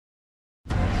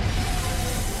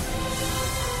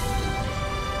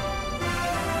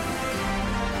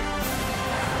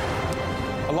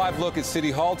live look at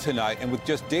City Hall tonight, and with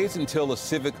just days until a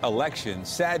civic election,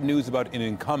 sad news about an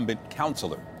incumbent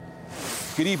councillor.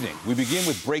 Good evening. We begin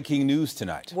with breaking news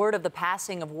tonight. Word of the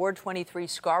passing of Ward 23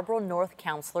 Scarborough North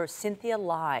Councillor Cynthia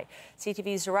Lai.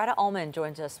 CTV's Zoraida Allman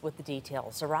joins us with the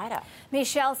details. Zoraida.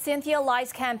 Michelle, Cynthia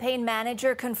Lai's campaign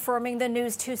manager confirming the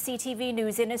news to CTV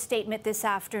News in a statement this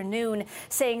afternoon,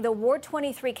 saying the Ward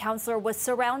 23 councillor was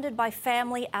surrounded by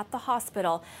family at the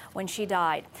hospital when she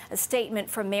died. A statement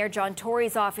from Mayor John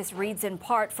Tory's office reads in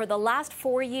part, for the last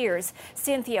 4 years,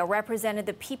 Cynthia represented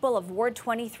the people of Ward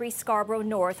 23 Scarborough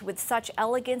North with such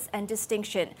elegance and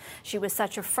distinction. She was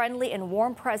such a friendly and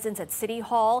warm presence at City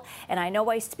Hall, and I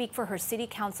know I speak for her City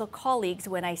Council colleagues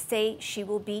when I say she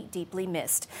will be deeply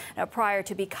missed. Now, prior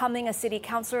to becoming a City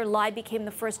Councillor, Lai became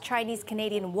the first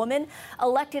Chinese-Canadian woman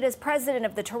elected as president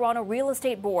of the Toronto Real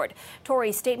Estate Board.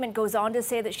 Tory's statement goes on to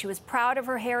say that she was proud of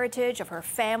her heritage, of her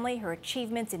family, her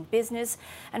achievements in business,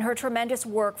 and her tremendous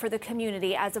work for the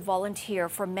community as a volunteer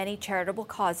for many charitable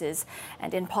causes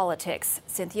and in politics.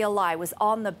 Cynthia Lai was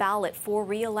on the ballot for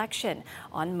re-election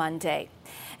on Monday.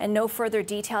 And no further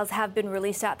details have been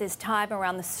released at this time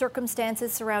around the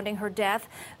circumstances surrounding her death.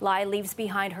 Lai leaves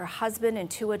behind her husband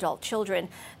and 2 adult children.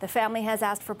 The family has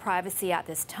asked for privacy at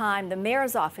this time. The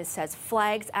mayor's office says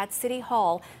flags at City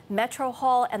Hall, Metro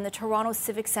Hall, and the Toronto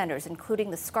Civic Centres,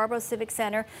 including the Scarborough Civic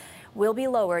Centre, will be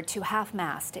lowered to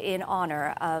half-mast in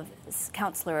honor of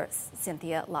Councillor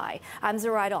Cynthia Lai. I'm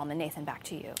Zoraida Allman. Nathan, back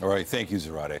to you. All right, thank you,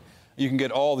 Zoraida. You can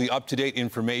get all the up-to-date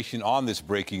information on this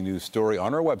breaking news story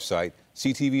on our website,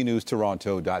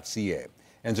 ctvnewstoronto.ca.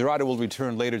 And Zoraida will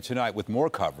return later tonight with more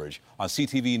coverage on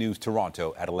CTV News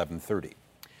Toronto at 11:30.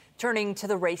 Turning to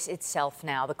the race itself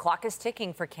now, the clock is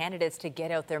ticking for candidates to get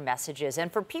out their messages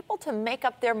and for people to make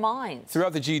up their minds.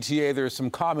 Throughout the GTA, there are some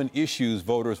common issues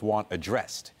voters want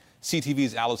addressed.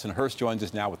 CTV's Allison Hurst joins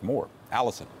us now with more.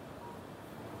 Allison.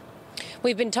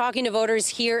 We've been talking to voters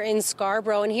here in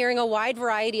Scarborough and hearing a wide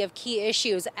variety of key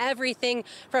issues, everything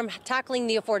from tackling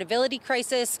the affordability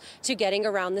crisis to getting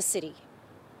around the city.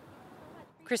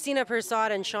 Christina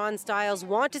Persad and Sean Stiles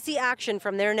want to see action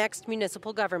from their next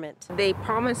municipal government. They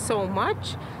promise so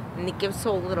much and they give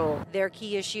so little. Their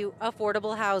key issue,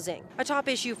 affordable housing, a top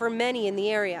issue for many in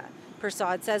the area.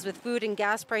 Persad says with food and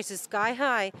gas prices sky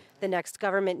high, the next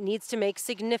government needs to make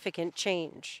significant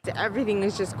change. Everything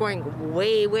is just going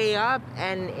way, way up,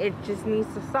 and it just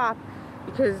needs to stop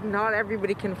because not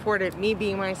everybody can afford it. Me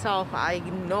being myself, I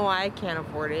know I can't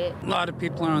afford it. A lot of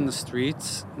people are on the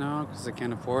streets now because they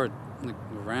can't afford the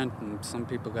rent, and some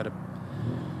people got to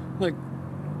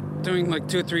doing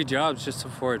 2 or 3 jobs just to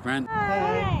afford rent.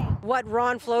 What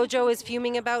Ron Flojo is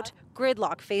fuming about,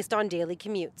 gridlock faced on daily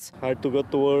commutes. Hard to go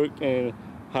to work and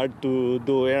hard to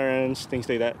do errands, things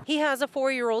like that. He has a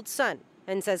 4-year-old son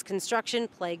and says construction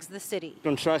plagues the city.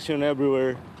 Construction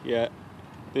everywhere, yeah.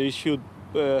 They should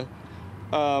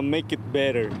make it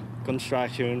better,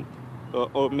 construction,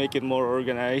 or make it more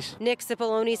organized. Nick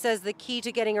Cipollone says the key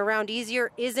to getting around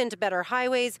easier isn't better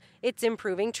highways, it's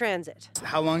improving transit.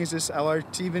 How long has this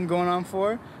LRT been going on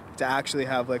for? To actually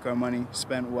have our money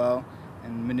spent well,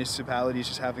 and municipalities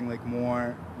just having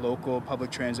more local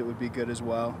public transit would be good as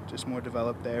well, just more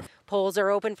developed there. Polls are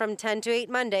open from 10 to 8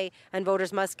 Monday, and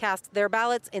voters must cast their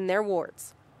ballots in their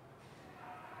wards.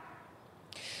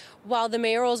 While the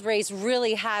mayoral race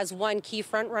really has one key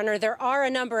frontrunner, there are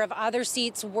a number of other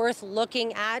seats worth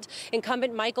looking at.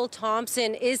 Incumbent Michael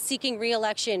Thompson is seeking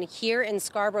re-election here in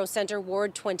Scarborough Centre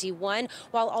Ward 21,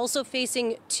 while also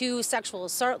facing 2 sexual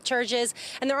assault charges.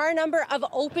 And there are a number of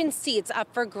open seats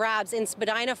up for grabs in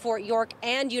Spadina, Fort York,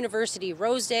 and University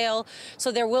Rosedale.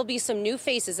 So there will be some new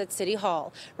faces at City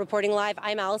Hall. Reporting live,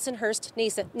 I'm Allison Hurst.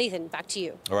 Nathan, back to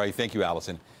you. All right, thank you,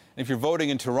 Allison. If you're voting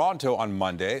in Toronto on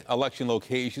Monday, election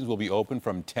locations will be open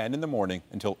from 10 in the morning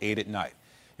until 8 at night.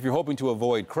 If you're hoping to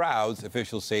avoid crowds,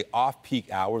 officials say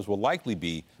off-peak hours will likely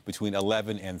be between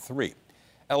 11 and 3.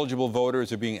 Eligible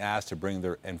voters are being asked to bring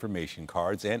their information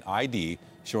cards and ID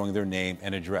showing their name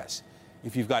and address.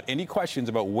 If you've got any questions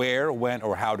about where, when,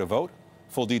 or how to vote,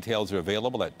 full details are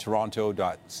available at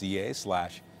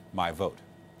toronto.ca/myvote.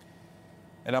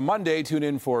 And on Monday, tune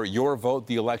in for Your Vote,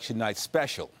 the Election Night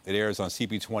Special. It airs on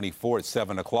CP24 at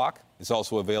 7 o'clock. It's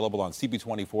also available on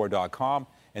cp24.com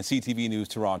and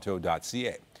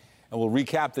ctvnewstoronto.ca. And we'll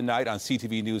recap the night on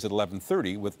CTV News at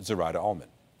 11:30 with Zoraida Allman.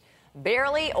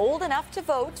 Barely old enough to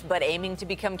vote, but aiming to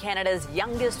become Canada's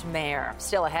youngest mayor.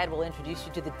 Still ahead, we'll introduce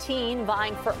you to the teen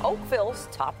vying for Oakville's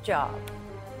top job.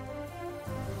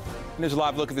 And there's a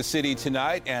live look at the city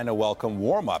tonight and a welcome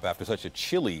warm-up after such a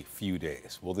chilly few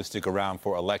days. Will this stick around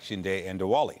for Election Day and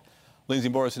Diwali? Lindsay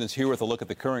Morrison is here with a look at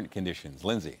the current conditions.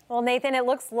 Lindsay. Well, Nathan, it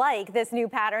looks like this new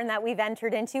pattern that we've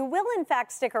entered into will in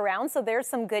fact stick around, so there's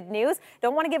some good news.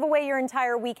 Don't want to give away your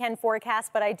entire weekend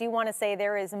forecast, but I do want to say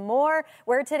there is more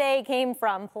where today came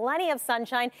from. Plenty of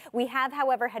sunshine. We have,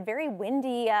 however, had very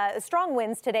windy, strong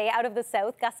winds today out of the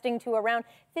south, gusting to around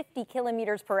 50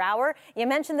 kilometers per hour. You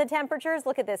mentioned the temperatures.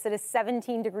 Look at this. It is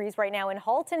 17 degrees right now in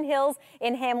Halton Hills,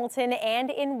 in Hamilton, and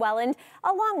in Welland,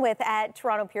 along with at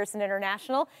Toronto Pearson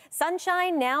International.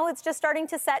 Sunshine now, it's just starting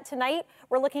to set tonight.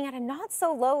 We're looking at a not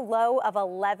so low of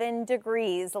 11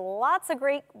 degrees. Lots of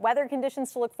great weather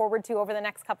conditions to look forward to over the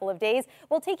next couple of days.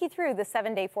 We'll take you through the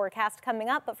 7-day forecast coming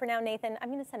up. But for now, Nathan,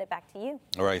 I'm going to send it back to you.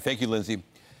 All right. Thank you, Lindsay.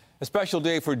 A special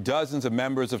day for dozens of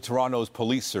members of Toronto's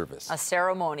police service. A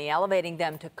ceremony elevating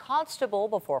them to constable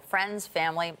before friends,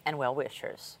 family, and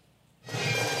well-wishers.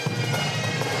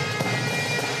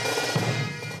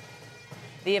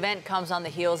 The event comes on the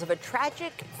heels of a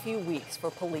tragic few weeks for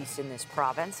police in this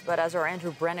province. But as our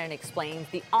Andrew Brennan explains,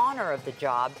 the honor of the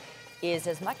job is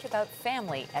as much about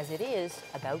family as it is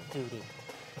about duty.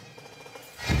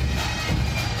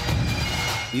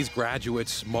 These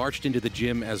graduates marched into the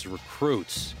gym as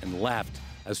recruits and left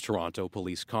as Toronto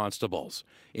police constables.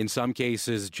 In some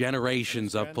cases,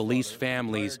 generations of police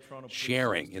families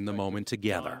sharing in the moment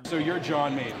together. So you're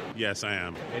John Maidley? Yes, I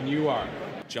am. And you are?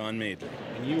 John Maidley.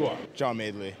 And you are? John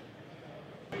Maidley.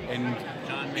 And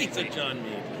He's a John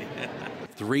Maidley.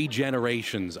 3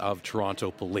 generations of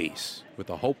Toronto police, with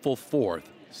a hopeful 4th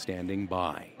standing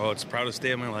by. Oh, it's the proudest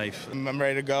day of my life. I'm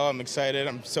ready to go. I'm excited.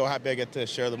 I'm so happy I get to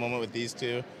share the moment with these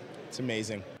two. It's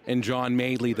amazing. And John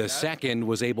Maidley II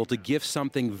was able to gift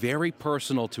something very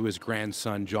personal to his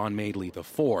grandson, John Maidley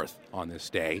IV, on this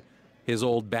day, his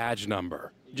old badge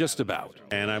number. Just about.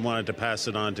 And I wanted to pass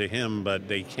it on to him, but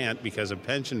they can't because of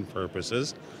pension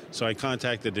purposes. So I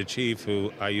contacted the chief,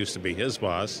 who I used to be his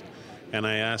boss, and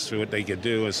I asked what they could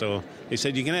do. And so he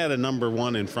said, you can add a number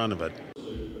 1 in front of it.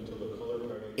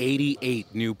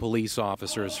 88 new police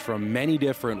officers from many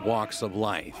different walks of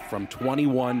life, from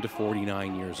 21 to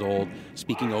 49 years old,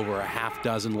 speaking over a half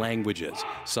dozen languages,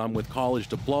 some with college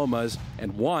diplomas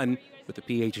and one with a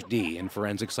PhD in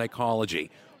forensic psychology,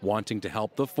 wanting to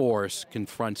help the force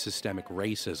confront systemic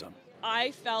racism. I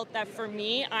felt that for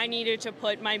me, I needed to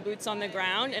put my boots on the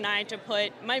ground and I had to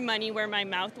put my money where my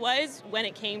mouth was when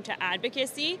it came to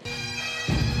advocacy.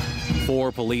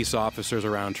 4 police officers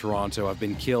around Toronto have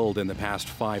been killed in the past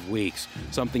 5 weeks,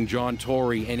 something John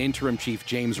Tory and Interim Chief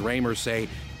James Raymer say,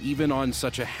 even on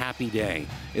such a happy day,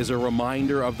 is a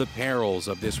reminder of the perils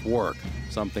of this work,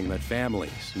 something that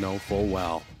families know full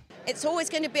well. It's always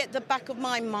going to be at the back of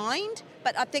my mind,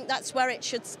 but I think that's where it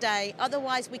should stay.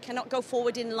 Otherwise, we cannot go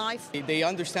forward in life. They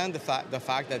understand the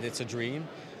fact that it's a dream.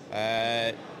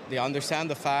 They understand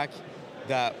the fact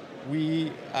that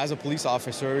we, as a police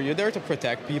officer, you're there to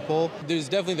protect people. There's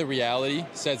definitely the reality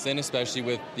sets in, especially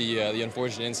with the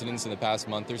unfortunate incidents in the past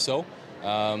month or so.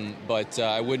 But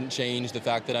I wouldn't change the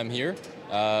fact that I'm here.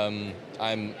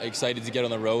 I'm excited to get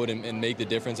on the road and make the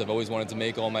difference I've always wanted to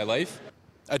make all my life.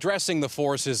 Addressing the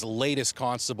force's latest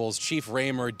constables, Chief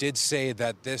Raymer did say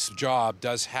that this job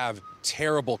does have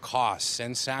terrible costs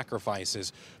and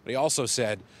sacrifices, but he also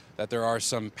said that there are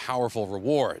some powerful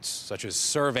rewards, such as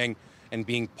serving and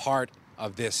being part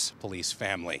of this police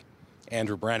family.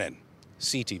 Andrew Brennan,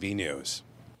 CTV News.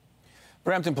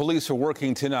 Brampton police are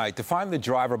working tonight to find the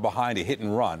driver behind a hit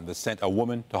and run that sent a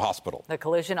woman to hospital. The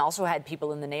collision also had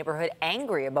people in the neighborhood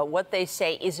angry about what they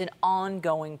say is an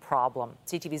ongoing problem.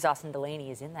 CTV's Austin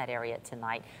Delaney is in that area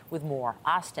tonight with more.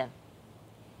 Austin.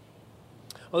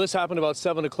 Well, this happened about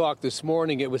 7 o'clock this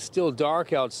morning. It was still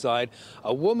dark outside.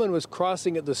 A woman was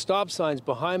crossing at the stop signs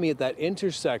behind me at that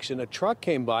intersection. A truck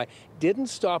came by, didn't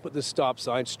stop at the stop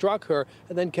sign, struck her,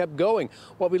 and then kept going.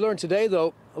 What we learned today,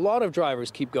 though, a lot of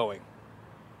drivers keep going.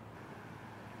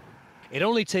 It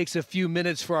only takes a few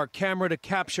minutes for our camera to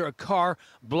capture a car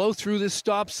blow through the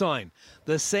stop sign.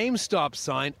 The same stop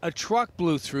sign a truck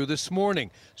blew through this morning,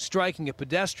 striking a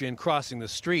pedestrian crossing the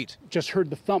street. Just heard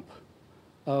the thump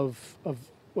of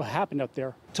what happened out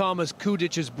there. Thomas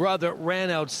Kudich's brother ran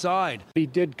outside. He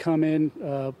did come in,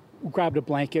 grabbed a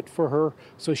blanket for her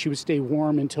so she would stay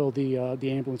warm until the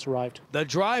ambulance arrived. The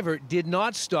driver did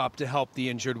not stop to help the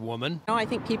injured woman. I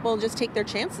think people just take their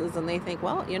chances and they think,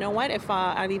 well, you know what, if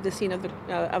I leave the scene of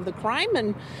the crime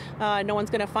and no one's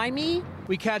going to find me.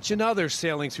 We catch another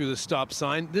sailing through the stop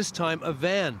sign, this time a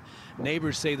van.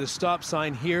 Neighbors say the stop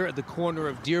sign here at the corner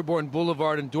of Dearborn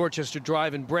Boulevard and Dorchester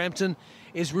Drive in Brampton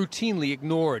is routinely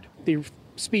ignored. They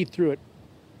speed through it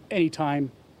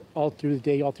anytime, all through the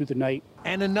day, all through the night.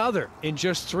 And another. In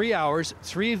just 3 hours,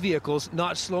 3 vehicles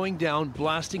not slowing down,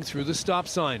 blasting through the stop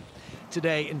sign.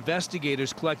 Today,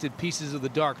 investigators collected pieces of the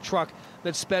dark truck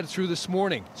that sped through this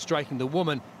morning, striking the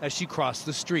woman as she crossed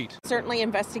the street. Certainly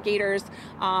investigators,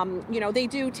 they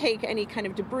do take any kind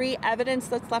of debris, evidence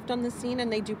that's left on the scene,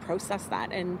 and they do process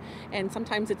that. And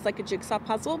sometimes it's like a jigsaw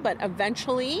puzzle, but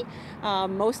eventually,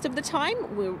 most of the time,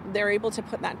 they're able to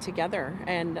put that together.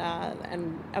 And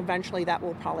eventually that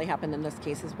will probably happen in this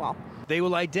case as well. They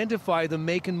will identify the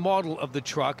make and model of the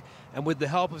truck, and with the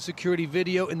help of security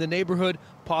video in the neighborhood,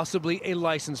 possibly a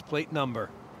license plate number.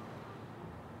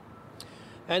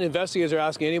 And investigators are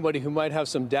asking anybody who might have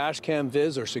some dash cam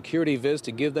viz or security viz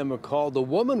to give them a call. The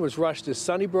woman was rushed to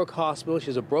Sunnybrook Hospital. She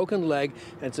has a broken leg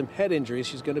and some head injuries.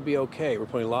 She's going to be okay.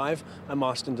 Reporting live, I'm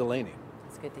Austin Delaney.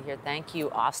 It's good to hear. Thank you,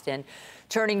 Austin.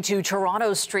 Turning to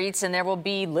Toronto streets, and there will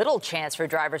be little chance for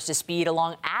drivers to speed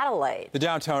along Adelaide. The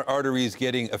downtown artery is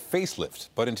getting a facelift,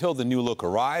 but until the new look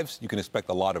arrives, you can expect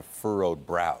a lot of furrowed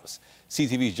brows.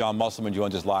 CTV's John Musselman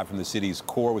joins us live from the city's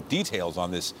core with details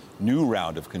on this new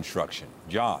round of construction.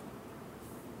 John.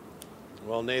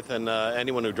 Well, Nathan,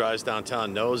 anyone who drives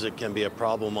downtown knows it can be a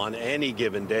problem on any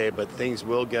given day, but things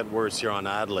will get worse here on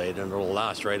Adelaide, and it'll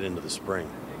last right into the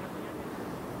spring.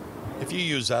 If you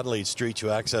use Adelaide Street to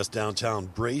access downtown,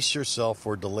 brace yourself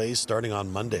for delays starting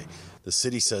on Monday. The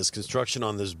city says construction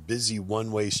on this busy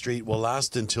one-way street will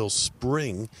last until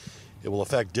spring. It will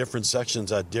affect different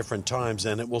sections at different times,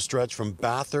 and it will stretch from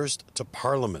Bathurst to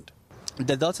Parliament.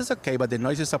 The dust is okay, but the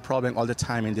noise is a problem all the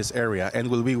time in this area and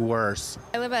will be worse.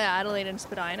 I live at Adelaide and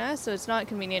Spadina, so it's not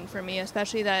convenient for me,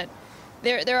 especially that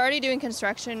they're already doing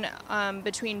construction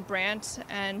between Brant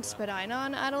and Spadina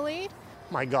on Adelaide.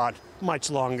 My God, much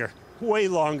longer. Way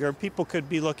longer. People could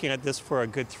be looking at this for a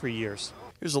good 3 years.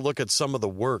 Here's a look at some of the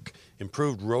work.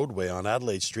 Improved roadway on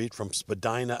Adelaide Street from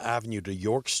Spadina Avenue to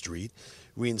York Street.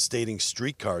 Reinstating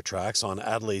streetcar tracks on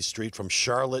Adelaide Street from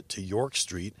Charlotte to York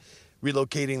Street.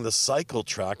 Relocating the cycle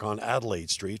track on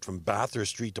Adelaide Street from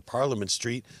Bathurst Street to Parliament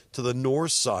Street to the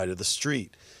north side of the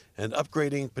street. And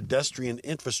upgrading pedestrian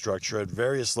infrastructure at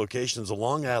various locations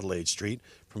along Adelaide Street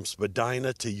from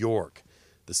Spadina to York.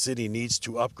 The city needs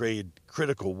to upgrade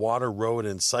critical water, road,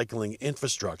 and cycling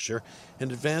infrastructure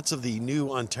in advance of the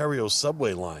new Ontario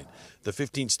subway line. The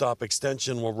 15-stop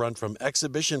extension will run from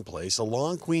Exhibition Place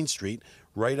along Queen Street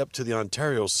right up to the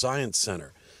Ontario Science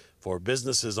Centre. For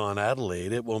businesses on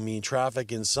Adelaide, it will mean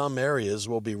traffic in some areas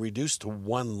will be reduced to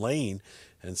one lane,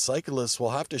 and cyclists will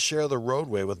have to share the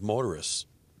roadway with motorists.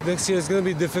 Next year is going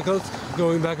to be difficult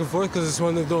going back and forth because it's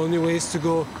one of the only ways to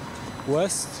go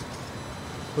west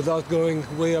without going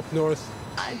way up north.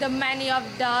 The many of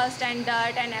dust and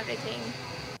dirt and everything.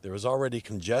 There is already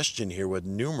congestion here with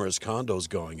numerous condos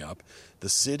going up. The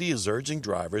city is urging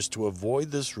drivers to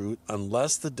avoid this route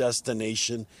unless the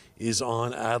destination is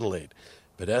on Adelaide.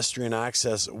 Pedestrian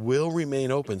access will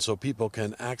remain open so people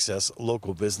can access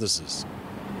local businesses.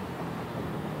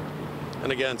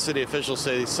 And again, city officials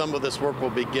say some of this work will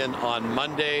begin on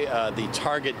Monday. The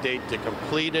target date to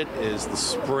complete it is the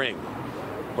spring.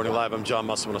 Reporting live, I'm John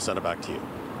Musselman. I'll send it back to you.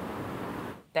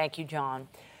 Thank you, John.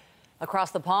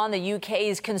 Across the pond, the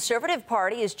UK's Conservative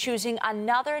Party is choosing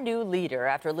another new leader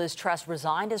after Liz Truss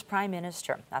resigned as Prime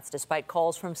Minister. That's despite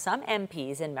calls from some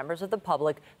MPs and members of the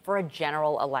public for a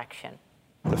general election.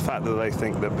 The fact that they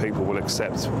think that people will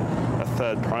accept a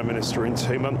third Prime Minister in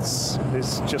 2 months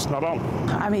is just not on.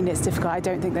 I mean, it's difficult. I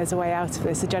don't think there's a way out of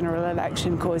this. A general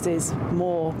election causes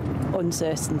more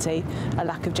uncertainty. A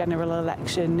lack of general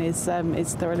election is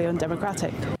thoroughly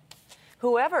undemocratic.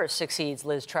 Whoever succeeds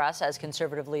Liz Truss as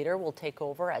Conservative leader will take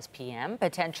over as PM.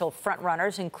 Potential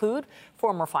frontrunners include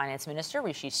former Finance Minister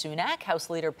Rishi Sunak, House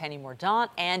Leader Penny Mordaunt,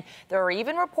 and there are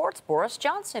even reports Boris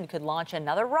Johnson could launch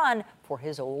another run for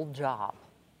his old job.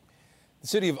 The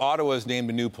city of Ottawa has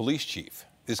named a new police chief.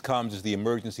 This comes as the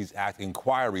Emergencies Act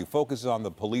inquiry focuses on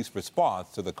the police response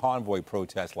to the convoy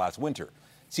protest last winter.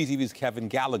 CTV's Kevin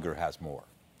Gallagher has more.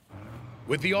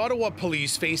 With the Ottawa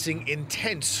police facing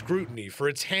intense scrutiny for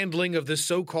its handling of the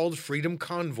so-called Freedom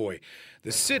Convoy,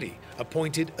 the city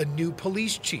appointed a new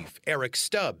police chief, Eric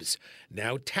Stubbs,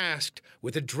 now tasked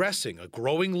with addressing a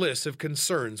growing list of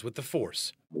concerns with the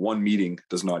force. One meeting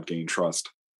does not gain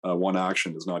trust. One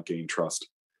action does not gain trust.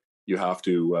 You have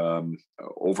to,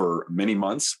 over many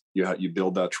months, you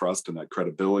build that trust and that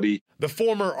credibility. The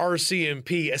former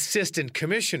RCMP assistant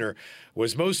commissioner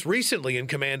was most recently in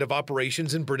command of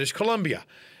operations in British Columbia.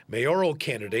 Mayoral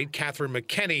candidate Catherine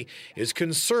McKenney is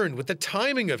concerned with the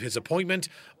timing of his appointment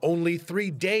only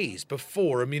 3 days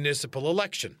before a municipal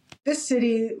election. This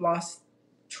city lost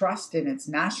trust in its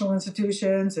national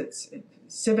institutions, its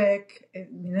civic,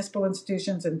 municipal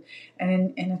institutions, and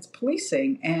in its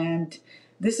policing. And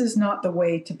This is not the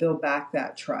way to build back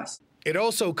that trust. It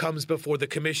also comes before the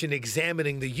commission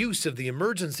examining the use of the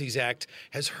Emergencies Act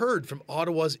has heard from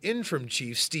Ottawa's interim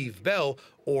chief, Steve Bell,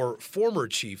 or former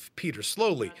chief, Peter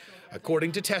Slowly.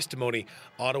 According to testimony,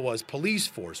 Ottawa's police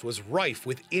force was rife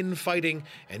with infighting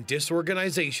and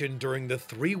disorganization during the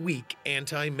 3-week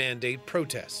anti-mandate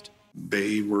protest.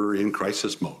 They were in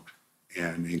crisis mode.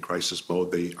 And in crisis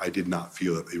mode, I did not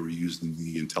feel that they were using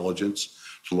the intelligence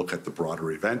to look at the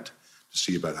broader event, to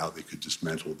see about how they could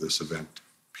dismantle this event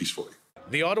peacefully.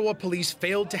 The Ottawa police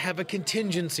failed to have a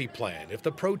contingency plan if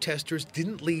the protesters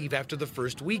didn't leave after the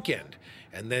first weekend,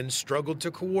 and then struggled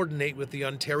to coordinate with the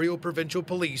Ontario Provincial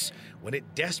Police when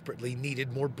it desperately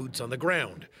needed more boots on the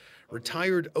ground.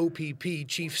 Retired OPP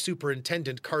Chief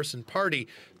Superintendent Carson Party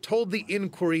told the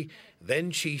Inquiry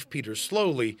then Chief Peter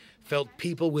Slowly felt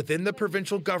people within the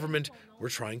provincial government were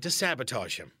trying to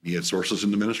sabotage him. He had sources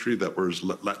in the ministry that were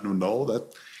letting him know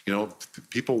that,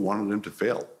 people wanted him to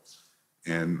fail.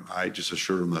 And I just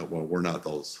assured him that, well, we're not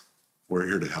those. We're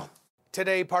here to help.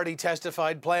 Today, Party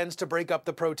testified plans to break up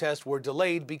the protest were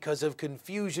delayed because of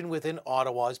confusion within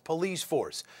Ottawa's police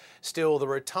force. Still, the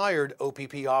retired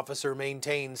OPP officer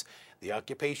maintains the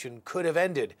occupation could have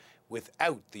ended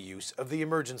without the use of the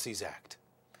Emergencies Act.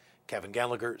 Kevin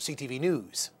Gallagher, CTV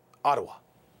News, Ottawa.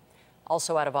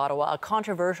 Also out of Ottawa, a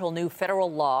controversial new federal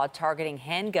law targeting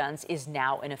handguns is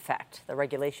now in effect. The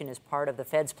regulation is part of the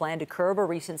Fed's plan to curb a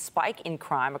recent spike in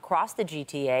crime across the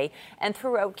GTA and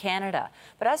throughout Canada.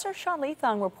 But as our Sean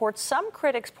Leathong reports, some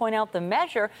critics point out the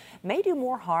measure may do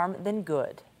more harm than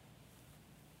good.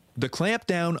 The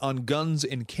clampdown on guns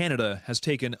in Canada has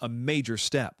taken a major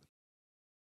step.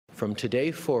 From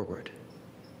today forward,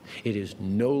 it is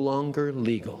no longer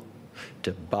legal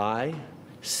to buy,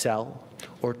 sell,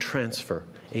 or transfer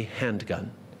a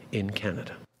handgun in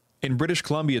Canada. In British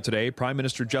Columbia today, Prime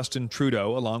Minister Justin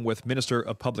Trudeau, along with Minister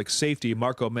of Public Safety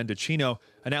Marco Mendicino,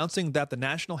 announcing that the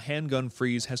national handgun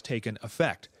freeze has taken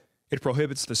effect. It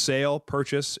prohibits the sale,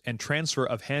 purchase, and transfer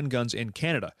of handguns in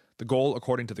Canada. The goal,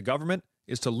 according to the government,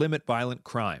 is to limit violent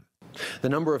crime. The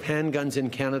number of handguns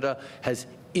in Canada has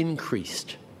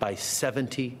increased by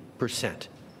 70%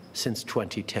 since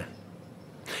 2010.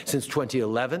 Since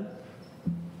 2011,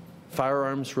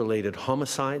 firearms-related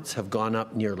homicides have gone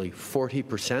up nearly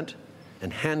 40%,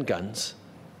 and handguns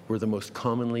were the most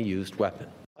commonly used weapon.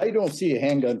 I don't see a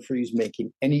handgun freeze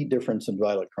making any difference in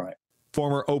violent crime.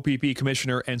 Former OPP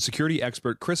Commissioner and security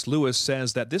expert Chris Lewis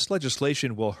says that this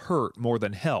legislation will hurt more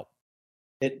than help.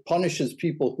 It punishes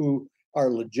people who are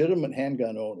legitimate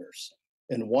handgun owners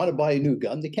and want to buy a new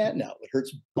gun. They can't now. It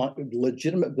hurts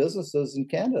legitimate businesses in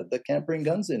Canada that can't bring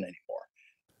guns in anymore.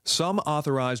 Some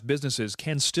authorized businesses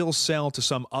can still sell to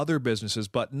some other businesses,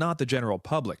 but not the general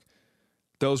public.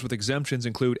 Those with exemptions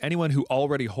include anyone who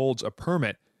already holds a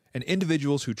permit and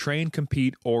individuals who train,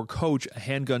 compete, or coach a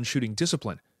handgun shooting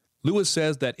discipline. Lewis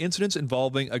says that incidents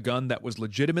involving a gun that was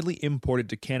legitimately imported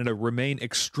to Canada remain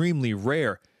extremely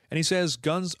rare, and he says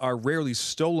guns are rarely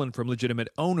stolen from legitimate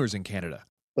owners in Canada.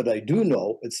 But I do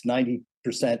know it's 90%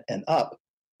 and up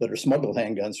that are smuggled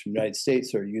handguns from the United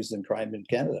States are used in crime in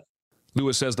Canada.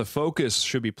 Lewis says the focus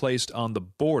should be placed on the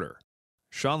border.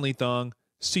 Sean Leathong,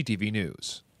 CTV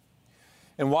News.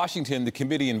 In Washington, the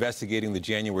committee investigating the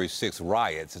January 6th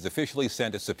riots has officially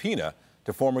sent a subpoena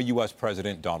to former U.S.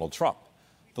 President Donald Trump.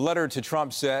 The letter to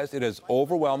Trump says it has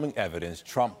overwhelming evidence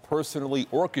Trump personally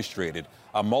orchestrated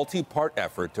a multi-part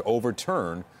effort to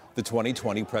overturn the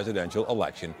 2020 presidential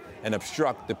election and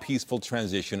obstruct the peaceful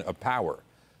transition of power.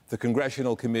 The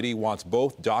congressional committee wants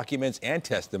both documents and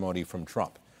testimony from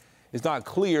Trump. It's not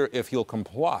clear if he'll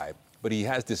comply, but he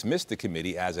has dismissed the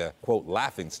committee as a, quote,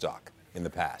 laughingstock in the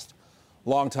past.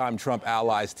 Longtime Trump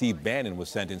ally Steve Bannon was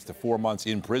sentenced to 4 months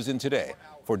in prison today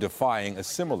for defying a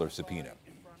similar subpoena.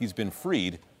 He's been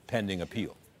freed pending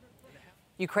appeal.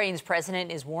 Ukraine's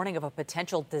president is warning of a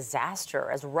potential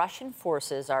disaster as Russian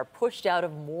forces are pushed out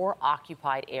of more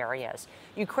occupied areas.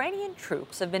 Ukrainian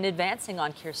troops have been advancing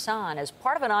on Kherson as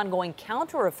part of an ongoing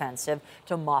counteroffensive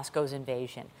to Moscow's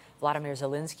invasion. Vladimir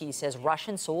Zelensky says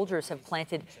Russian soldiers have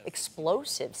planted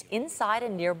explosives inside a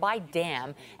nearby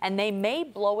dam, and they may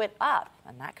blow it up,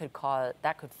 and that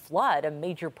could flood a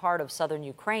major part of southern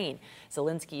Ukraine.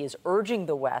 Zelensky is urging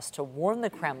the West to warn the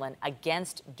Kremlin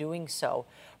against doing so.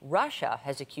 Russia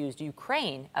has accused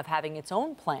Ukraine of having its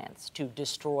own plans to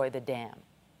destroy the dam.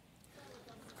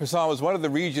 Kherson was one of the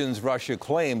regions Russia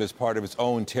claimed as part of its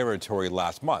own territory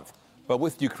last month. But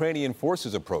with Ukrainian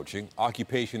forces approaching,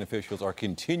 occupation officials are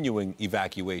continuing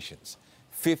evacuations.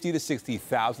 50 to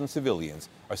 60,000 civilians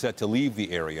are set to leave the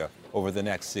area over the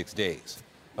next 6 days.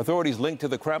 Authorities linked to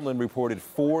the Kremlin reported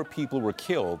 4 people were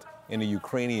killed in a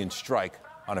Ukrainian strike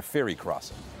on a ferry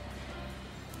crossing.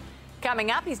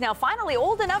 Coming up, he's now finally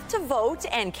old enough to vote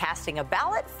and casting a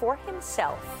ballot for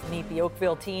himself. Meet the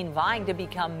Oakville teen vying to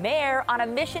become mayor on a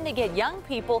mission to get young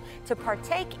people to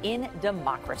partake in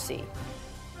democracy.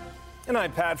 And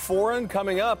I'm Pat Foran.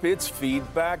 Coming up, it's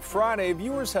Feedback Friday.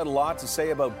 Viewers had a lot to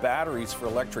say about batteries for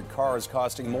electric cars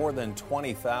costing more than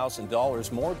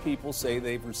 $20,000. More people say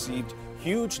they've received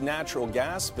huge natural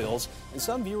gas bills, and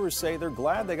some viewers say they're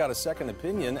glad they got a second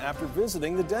opinion after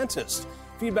visiting the dentist.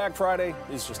 Feedback Friday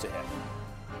is just ahead.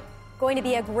 Going to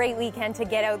be a great weekend to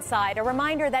get outside. A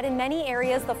reminder that in many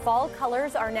areas the fall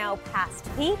colors are now past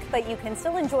peak, but you can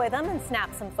still enjoy them and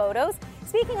snap some photos.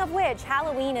 Speaking of which,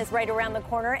 Halloween is right around the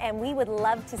corner and we would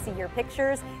love to see your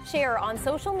pictures. Share on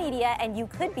social media and you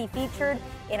could be featured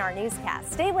in our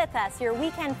newscast. Stay with us. Your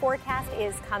weekend forecast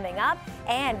is coming up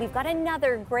and we've got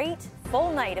another great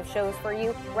full night of shows for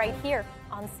you right here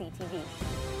on CTV.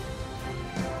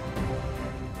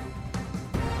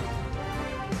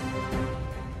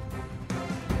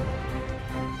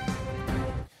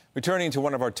 Returning to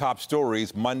one of our top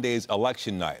stories, Monday's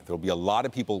election night. There will be a lot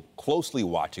of people closely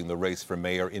watching the race for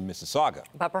mayor in Mississauga.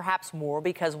 But perhaps more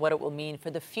because what it will mean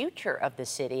for the future of the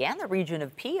city and the region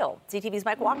of Peel. CTV's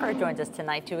Mike Walker joins us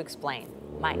tonight to explain.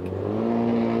 Mike.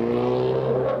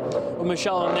 Well,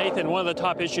 Michelle and Nathan, one of the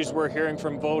top issues we're hearing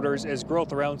from voters is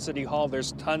growth around City Hall.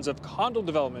 There's tons of condo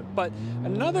development. But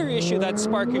another issue that's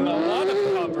sparking a lot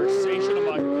of conversation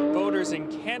among voters and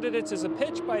candidates is a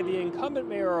pitch by the incumbent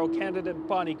mayoral candidate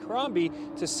Bonnie Crombie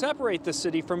to separate the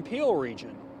city from Peel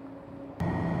region.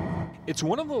 It's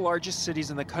one of the largest cities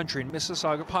in the country, and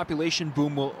Mississauga population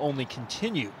boom will only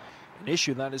continue. An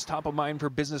issue that is top of mind for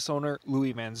business owner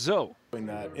Louis Manzeau.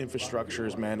 That infrastructure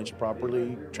is managed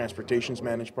properly, transportation is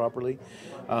managed properly,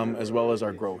 as well as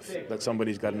our growth, that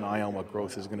somebody's got an eye on what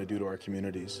growth is going to do to our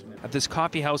communities. At this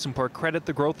coffee house in Port Credit,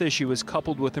 the growth issue is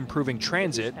coupled with improving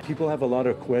transit. People have a lot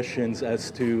of questions as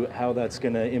to how that's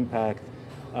going to impact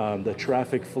the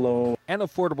traffic flow. And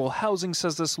affordable housing,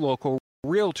 says this local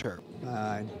realtor.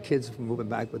 Kids moving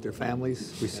back with their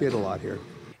families, we see it a lot here.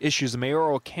 Issues the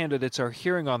mayoral candidates are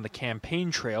hearing on the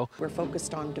campaign trail. We're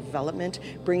focused on development,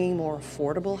 bringing more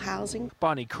affordable housing.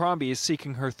 Bonnie Crombie is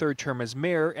seeking her third term as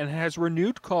mayor and has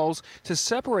renewed calls to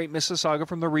separate Mississauga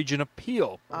from the region of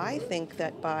Peel. I think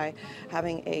that by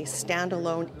having a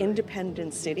standalone,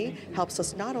 independent city helps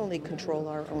us not only control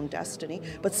our own destiny,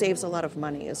 but saves a lot of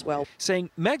money as well. Saying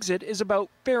Megxit is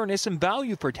about fairness and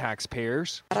value for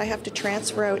taxpayers. I have to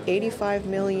transfer out $85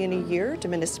 million a year to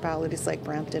municipalities like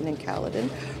Brampton and Caledon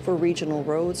for regional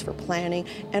roads, for planning,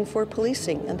 and for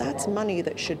policing. And that's money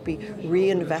that should be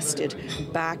reinvested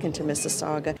back into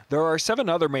Mississauga. There are 7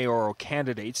 other mayoral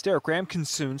candidates. Derek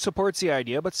Ramkinsoon supports the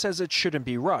idea, but says it shouldn't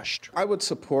be rushed. I would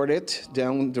support it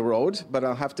down the road, but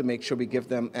I'll have to make sure we give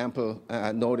them ample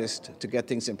notice to get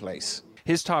things in place.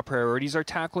 His top priorities are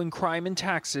tackling crime and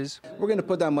taxes. We're going to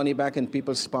put that money back in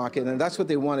people's pocket, and that's what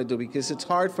they want to do because it's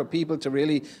hard for people to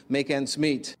really make ends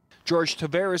meet. George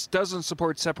Tavares doesn't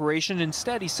support separation.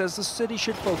 Instead, he says the city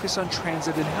should focus on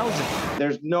transit and housing.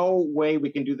 There's no way we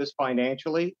can do this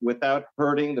financially without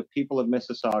hurting the people of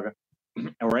Mississauga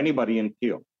or anybody in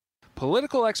Peel.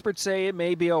 Political experts say it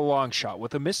may be a long shot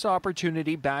with a missed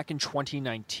opportunity back in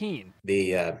 2019.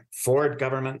 The Ford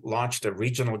government launched a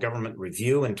regional government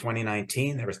review in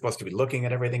 2019. They were supposed to be looking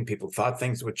at everything. People thought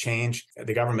things would change.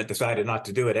 The government decided not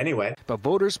to do it anyway. But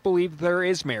voters believe there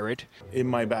is merit. In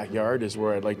my backyard is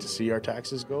where I'd like to see our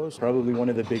taxes go. Probably one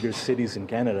of the bigger cities in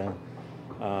Canada,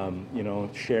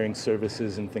 sharing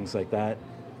services and things like that.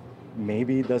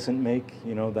 Maybe doesn't make,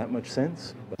 that much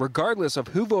sense. Regardless of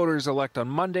who voters elect on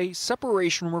Monday,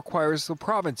 separation requires the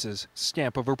province's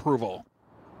stamp of approval.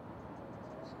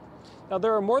 Now,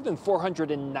 there are more than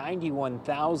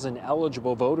 491,000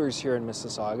 eligible voters here in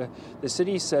Mississauga. The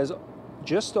city says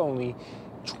just only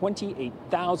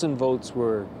 28,000 votes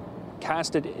were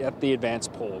casted at the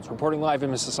advanced polls. Reporting live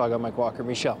in Mississauga, Mike Walker.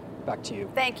 Michelle, back to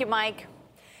you. Thank you, Mike.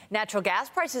 Natural gas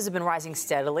prices have been rising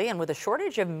steadily, and with a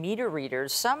shortage of meter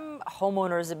readers, some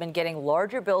homeowners have been getting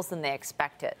larger bills than they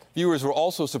expected. Viewers were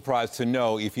also surprised to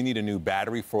know if you need a new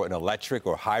battery for an electric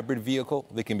or hybrid vehicle,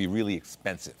 they can be really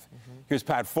expensive. Here's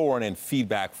Pat Foran and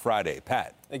Feedback Friday.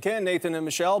 Pat. Again, Nathan and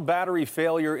Michelle, battery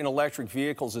failure in electric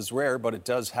vehicles is rare, but it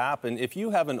does happen. If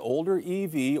you have an older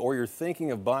EV or you're thinking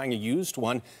of buying a used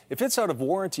one, if it's out of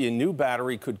warranty, a new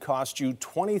battery could cost you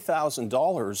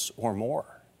 $20,000 or more.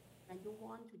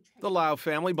 The Lau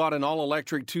family bought an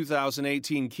all-electric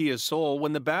 2018 Kia Soul.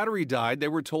 When the battery died, they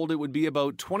were told it would be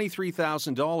about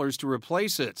 $23,000 to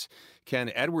replace it.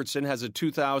 Ken Edwardson has a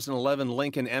 2011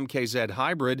 Lincoln MKZ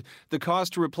Hybrid. The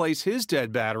cost to replace his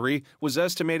dead battery was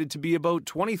estimated to be about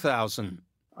 $20,000.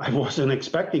 I wasn't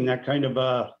expecting that kind of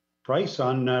a price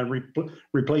on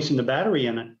replacing the battery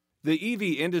in it. The EV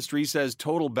industry says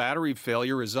total battery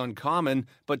failure is uncommon,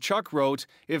 but Chuck wrote,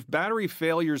 if battery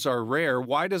failures are rare,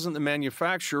 why doesn't the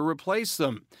manufacturer replace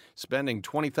them? Spending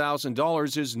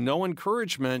 $20,000 is no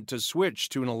encouragement to switch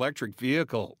to an electric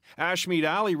vehicle.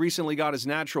 Ashmead Ali recently got his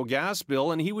natural gas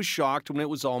bill, and he was shocked when it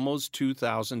was almost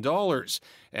 $2,000.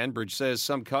 Enbridge says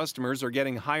some customers are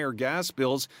getting higher gas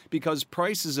bills because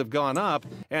prices have gone up,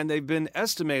 and they've been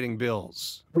estimating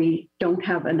bills. We don't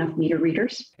have enough meter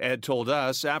readers. Ed told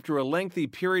us, after a lengthy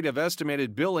period of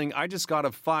estimated billing, I just got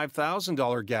a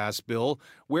 $5,000 gas bill.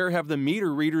 Where have the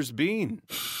meter readers been?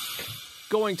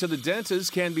 Going to the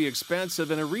dentist can be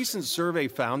expensive, and a recent survey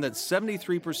found that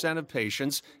 73% of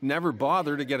patients never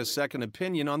bother to get a second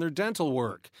opinion on their dental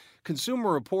work.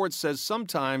 Consumer Reports says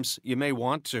sometimes you may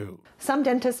want to. Some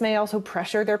dentists may also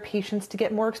pressure their patients to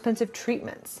get more expensive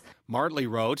treatments.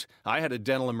 Martley wrote, I had a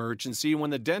dental emergency. When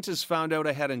the dentist found out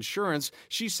I had insurance,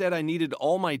 she said I needed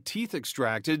all my teeth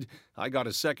extracted. I got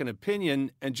a second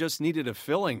opinion and just needed a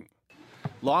filling.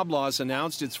 Loblaws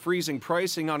announced it's freezing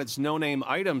pricing on its no-name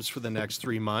items for the next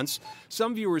 3 months.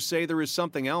 Some viewers say there is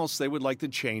something else they would like the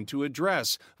chain to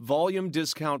address: volume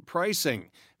discount pricing,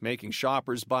 making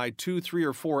shoppers buy 2, 3,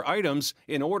 or 4 items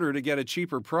in order to get a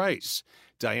cheaper price.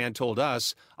 Diane told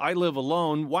us, I live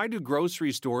alone. Why do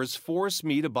grocery stores force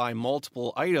me to buy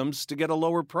multiple items to get a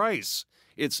lower price?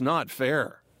 It's not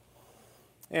fair.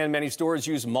 And many stores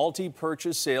use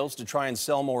multi-purchase sales to try and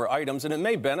sell more items, and it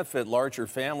may benefit larger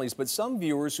families, but some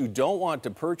viewers who don't want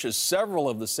to purchase several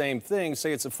of the same things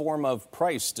say it's a form of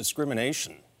price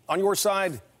discrimination. On your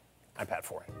side, I'm Pat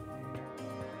Foran.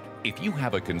 If you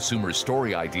have a consumer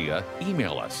story idea,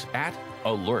 email us at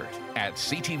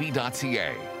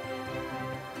alert@ctv.ca.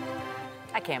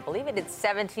 I can't believe it. It's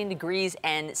 17 degrees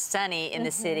and sunny in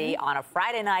the city on a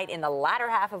Friday night in the latter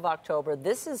half of October.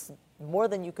 This is more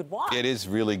than you could want. It is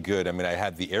really good. I mean, I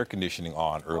had the air conditioning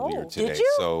on earlier today, did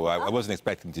you? so I wasn't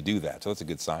expecting to do that. So that's a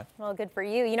good sign. Well, good for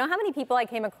you. You know how many people I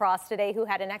came across today who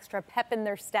had an extra pep in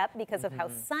their step because of how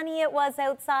sunny it was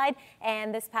outside?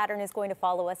 And this pattern is going to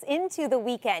follow us into the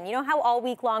weekend. You know how all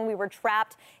week long we were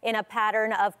trapped in a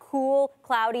pattern of cool,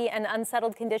 cloudy, and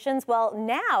unsettled conditions? Well,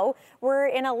 now we're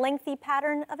in a lengthy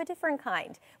pattern of a different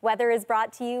kind. Weather is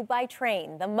brought to you by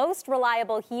Trane, the most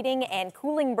reliable heating and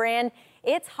cooling brand.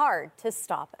 It's hard to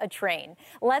stop a train.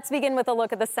 Let's begin with a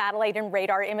look at the satellite and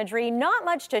radar imagery. Not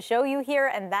much to show you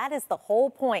here, and that is the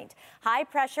whole point. High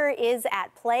pressure is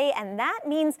at play, and that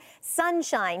means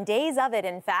sunshine, days of it.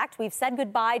 In fact, we've said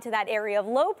goodbye to that area of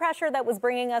low pressure that was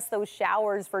bringing us those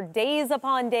showers for days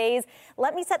upon days.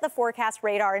 Let me set the forecast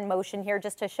radar in motion here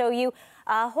just to show you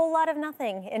a whole lot of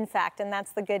nothing, in fact, and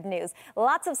that's the good news.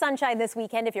 Lots of sunshine this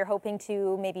weekend if you're hoping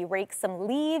to maybe rake some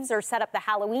leaves or set up the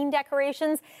Halloween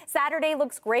decorations. Saturday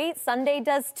looks great. Sunday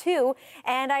does too.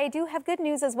 And I do have good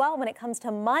news as well when it comes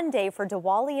to Monday for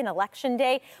Diwali and Election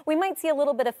Day. We might see a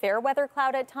little bit of fair weather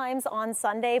cloud at times on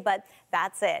Sunday, but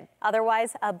that's it.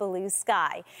 Otherwise, a blue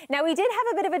sky. Now, we did have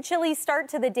a bit of a chilly start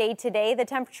to the day today. The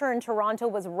temperature in Toronto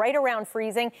was right around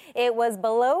freezing. It was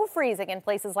below freezing in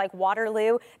places like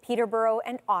Waterloo, Peterborough,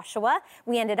 and Oshawa.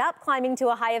 We ended up climbing to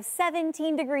a high of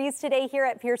 17 degrees today here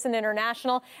at Pearson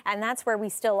International, and that's where we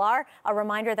still are. A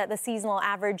reminder that the seasonal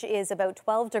average is about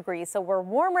 12 degrees, so we're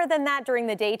warmer than that during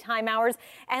the daytime hours.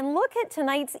 And look at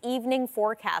tonight's evening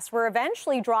forecast. We're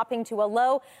eventually dropping to a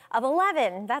low of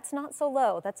 11. That's not so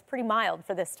low. That's pretty mild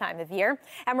for this time of year.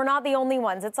 And we're not the only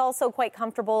ones. It's also quite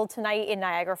comfortable tonight in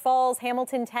Niagara Falls.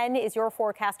 Hamilton 10 is your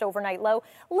forecast overnight low.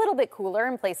 A little bit cooler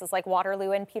in places like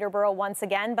Waterloo and Peterborough once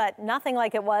again, but nothing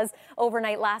like it was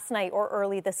overnight last night or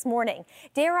early this morning.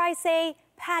 Dare I say,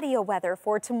 patio weather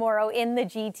for tomorrow in the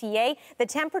GTA. The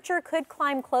temperature could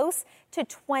climb close to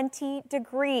 20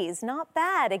 degrees. Not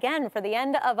bad, again, for the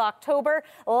end of October.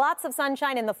 Lots of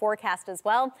sunshine in the forecast as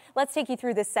well. Let's take you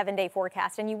through this 7-day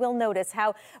forecast, and you will notice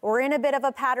how we're in a bit of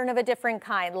a pattern of a different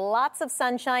kind. Lots of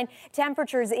sunshine,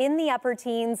 temperatures in the upper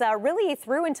teens, really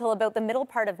through until about the middle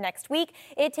part of next week.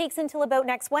 It takes until about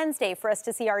next Wednesday for us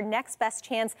to see our next best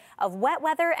chance of wet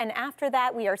weather, and after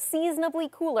that, we are seasonably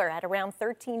cooler at around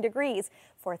 13 degrees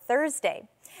for Thursday.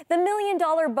 The $1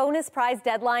 million bonus prize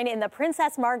deadline in the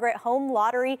Princess Margaret Home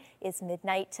Lottery is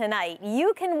midnight tonight.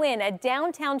 You can win a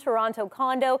downtown Toronto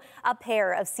condo, a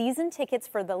pair of season tickets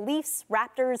for the Leafs,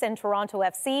 Raptors, and Toronto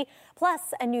FC,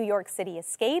 plus a New York City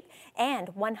escape and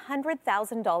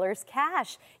 $100,000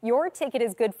 cash. Your ticket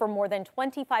is good for more than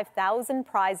 25,000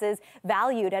 prizes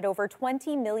valued at over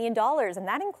 $20 million, and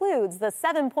that includes the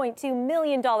 $7.2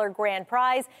 million grand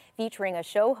prize featuring a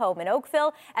show home in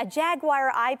Oakville, a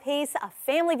Jaguar I-Pace, a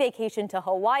family vacation to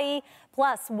Hawaii,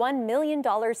 plus $1 million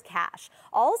cash.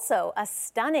 Also, a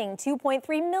stunning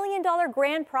 $2.3 million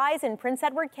grand prize in Prince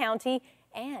Edward County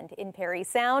and in Parry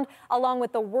Sound, along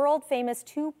with the world-famous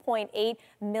 $2.8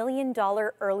 million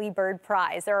early bird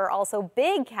prize. There are also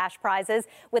big cash prizes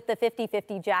with the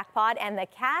 50-50 jackpot and the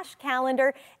cash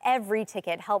calendar. Every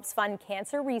ticket helps fund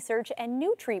cancer research and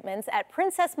new treatments at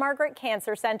Princess Margaret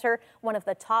Cancer Center, one of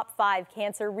the top 5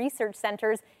 cancer research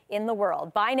centers in the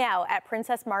world. Buy now at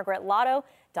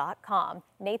princessmargaretlotto.com.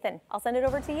 Nathan, I'll send it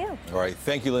over to you. All right.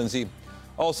 Thank you, Lindsay.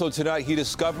 Also tonight, he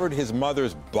discovered his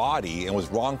mother's body and was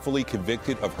wrongfully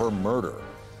convicted of her murder.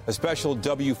 A special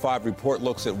W5 report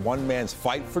looks at one man's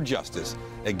fight for justice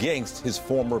against his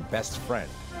former best friend.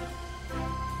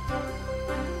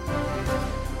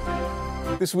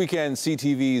 This weekend,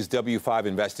 CTV's W5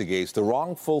 investigates the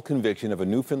wrongful conviction of a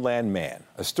Newfoundland man,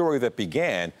 a story that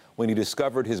began when he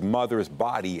discovered his mother's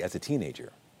body as a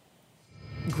teenager.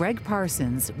 Greg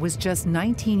Parsons was just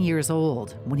 19 years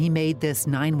old when he made this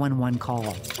 911 call.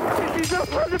 She's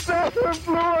up on the bathroom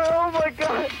floor. Oh, my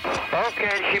God.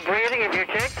 Okay, is she breathing? Have you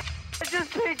checked? I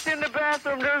just peeked in the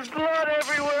bathroom. There's blood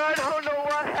everywhere. I don't know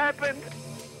what happened.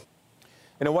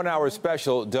 In a one-hour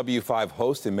special, W5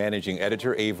 host and managing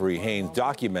editor Avery Haynes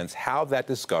documents how that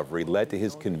discovery led to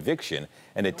his conviction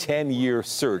and a 10-year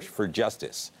search for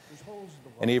justice.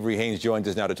 And Avery Haynes joins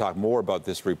us now to talk more about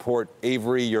this report.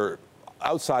 Avery, you're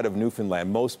outside of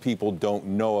Newfoundland. Most people don't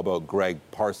know about Greg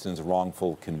Parsons'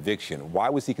 wrongful conviction. Why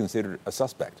was he considered a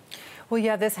suspect? Well,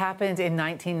 yeah, this happened in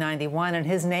 1991, and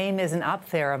his name isn't up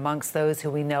there amongst those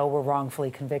who we know were wrongfully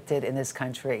convicted in this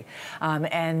country.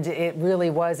 And it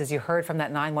really was, as you heard from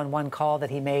that 911 call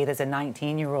that he made as a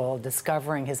 19-year-old,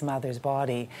 discovering his mother's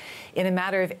body. In a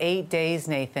matter of 8 days,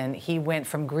 Nathan, he went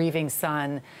from grieving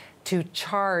son to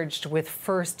charged with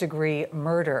first-degree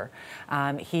murder.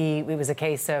 It was a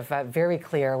case of very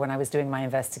clear, when I was doing my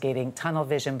investigating, tunnel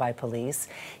vision by police.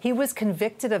 He was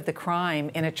convicted of the crime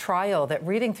in a trial that,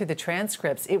 reading through the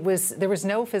transcripts, there was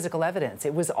no physical evidence.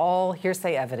 It was all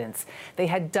hearsay evidence. They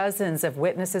had dozens of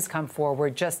witnesses come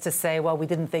forward just to say, well, we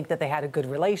didn't think that they had a good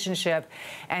relationship.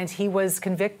 And he was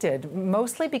convicted,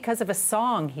 mostly because of a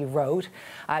song he wrote.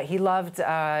 He loved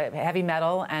heavy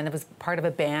metal and was part of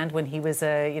a band when he was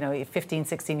 15,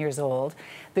 16 years old.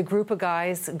 The group of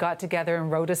guys got together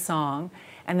and wrote a song,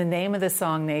 and the name of the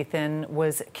song, Nathan,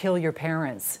 was Kill Your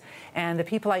Parents. And the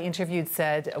people I interviewed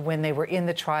said when they were in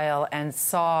the trial and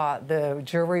saw the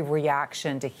jury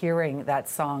reaction to hearing that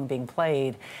song being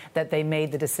played, that they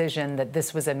made the decision that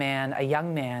this was a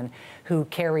young man who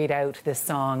carried out this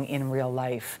song in real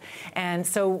life. And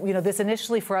so, this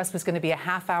initially for us was going to be a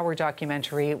half-hour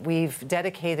documentary. We've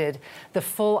dedicated the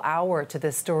full hour to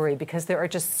this story because there are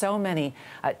just so many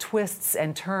twists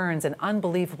and turns and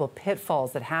unbelievable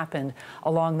pitfalls that happened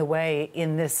along the way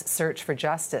in this search for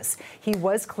justice. He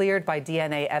was cleared by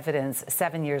DNA evidence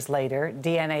 7 years later.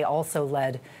 DNA also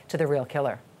led to the real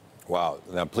killer. Wow.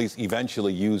 Now, police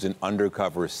eventually used an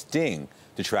undercover sting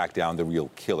to track down the real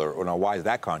killer. Now, why is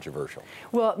that controversial?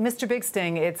 Well, Mr. Big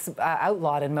Sting, it's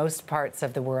outlawed in most parts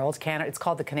of the world. It's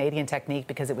called the Canadian technique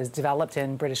because it was developed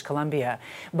in British Columbia.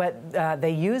 But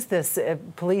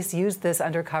police used this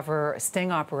undercover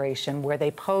sting operation where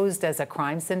they posed as a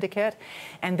crime syndicate,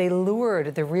 and they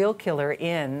lured the real killer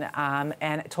in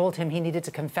and told him he needed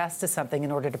to confess to something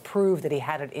in order to prove that he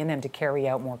had it in him to carry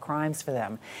out more crimes for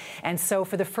them. And so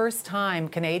for the first time,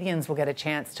 Canadians will get a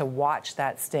chance to watch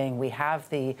that sting. We have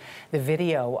the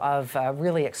video of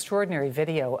really extraordinary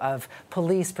video of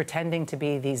police pretending to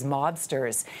be these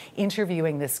mobsters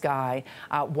interviewing this guy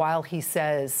while he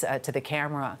says to the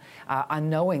camera,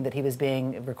 unknowing that he was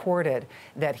being recorded,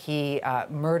 that he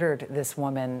murdered this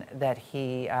woman, that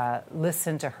he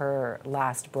listened to her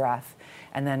last breath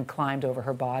and then climbed over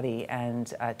her body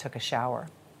and took a shower.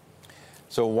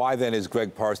 So why then is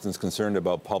Greg Parsons concerned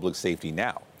about public safety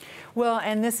now? Well,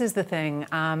 and this is the thing.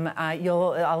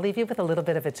 I'll leave you with a little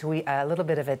bit of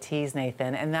a tease,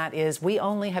 Nathan, and that is we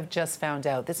only have just found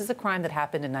out. This is a crime that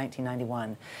happened in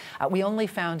 1991. We only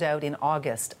found out in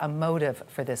August a motive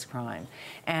for this crime,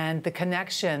 and the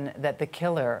connection that the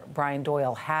killer Brian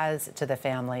Doyle has to the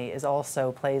family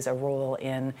also plays a role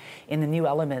in the new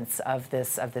elements of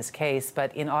this case.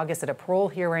 But in August, at a parole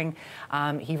hearing,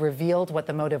 he revealed what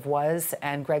the motive was,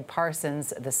 and Greg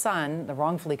Parsons, the son, the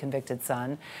wrongfully convicted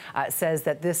son, says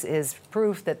that this is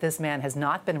proof that this man has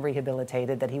not been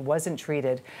rehabilitated, that he wasn't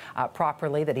treated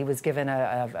properly, that he was given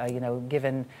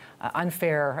given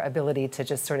unfair ability to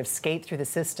just sort of skate through the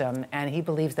system. And he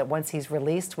believes that once he's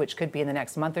released, which could be in the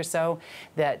next month or so,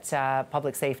 that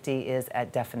public safety is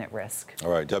at definite risk.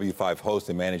 All right, W5 host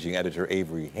and managing editor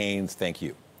Avery Haynes, thank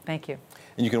you. Thank Thank you.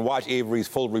 And you can watch Avery's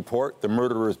full report, The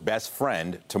Murderer's Best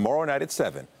Friend, tomorrow night at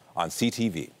 7 on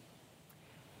CTV.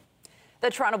 The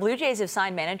Toronto Blue Jays have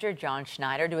signed manager John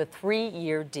Schneider to a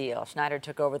 3-year deal. Schneider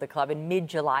took over the club in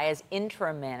mid-July as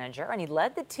interim manager, and he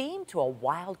led the team to a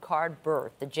wild card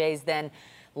berth. The Jays then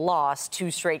lost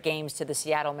 2 straight games to the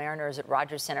Seattle Mariners at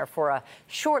Rogers Centre for a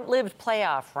short-lived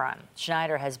playoff run.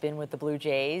 Schneider has been with the Blue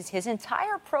Jays his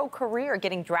entire pro career,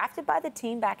 getting drafted by the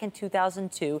team back in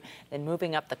 2002, then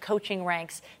moving up the coaching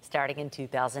ranks starting in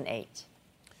 2008.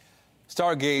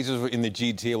 Stargazers in the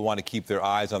GTA will want to keep their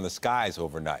eyes on the skies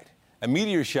overnight. A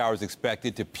meteor shower is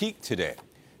expected to peak today.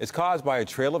 It's caused by a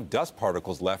trail of dust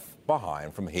particles left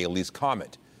behind from Halley's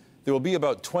Comet. There will be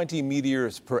about 20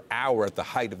 meteors per hour at the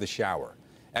height of the shower.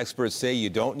 Experts say you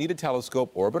don't need a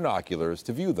telescope or binoculars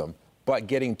to view them, but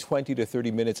getting 20 to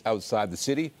 30 minutes outside the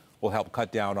city will help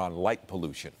cut down on light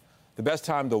pollution. The best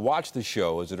time to watch the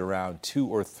show is at around 2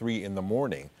 or 3 in the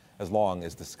morning, as long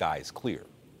as the sky is clear.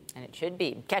 And it should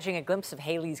be. Catching a glimpse of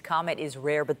Halley's Comet is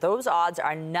rare, but those odds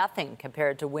are nothing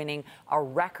compared to winning a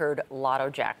record lotto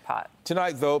jackpot.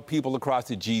 Tonight, though, people across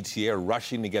the GTA are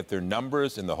rushing to get their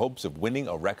numbers in the hopes of winning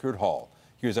a record haul.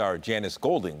 Here's our Janice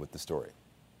Golding with the story.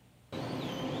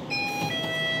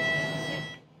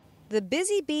 The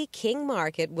Busy Bee King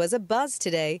Market was abuzz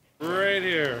today. Right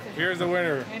here. Here's the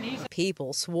winner.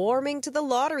 People swarming to the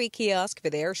lottery kiosk for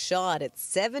their shot at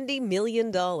 $70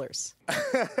 million.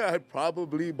 I'd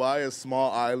probably buy a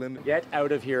small island. Get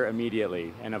out of here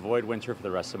immediately and avoid winter for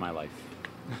the rest of my life.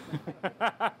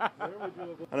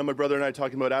 I know my brother and I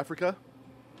talking about Africa.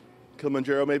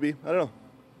 Kilimanjaro, maybe. I don't know.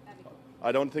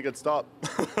 I don't think it'd stop.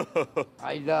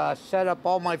 I'd set up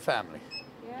all my family.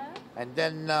 And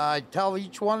then I tell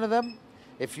each one of them,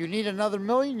 if you need another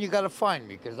million, you got to find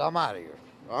me because I'm out of here.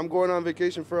 I'm going on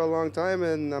vacation for a long time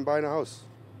and I'm buying a house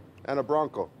and a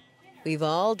Bronco. We've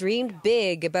all dreamed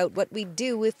big about what we'd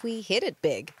do if we hit it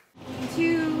big.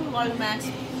 2 Lotto Max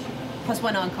plus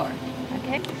 1 Encore.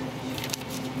 Okay.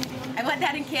 I want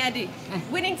that in candy.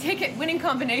 Winning ticket, winning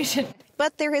combination.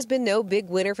 But there has been no big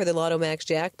winner for the Lotto Max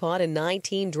jackpot in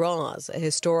 19 draws, a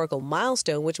historical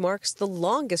milestone which marks the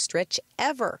longest stretch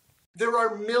ever. There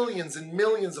are millions and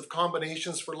millions of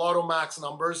combinations for Lotto Max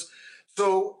numbers.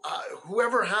 So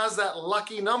whoever has that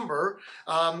lucky number,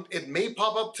 it may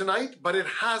pop up tonight, but it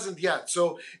hasn't yet.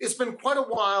 So it's been quite a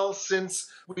while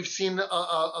since we've seen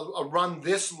a run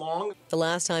this long. The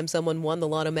last time someone won the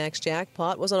Lotto Max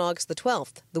jackpot was on August the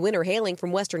 12th, the winner hailing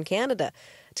from Western Canada.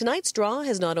 Tonight's draw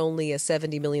has not only a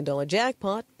 $70 million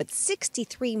jackpot, but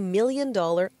 $63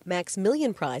 million Max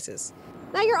Million prizes.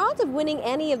 Now, your odds of winning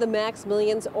any of the Max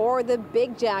Millions or the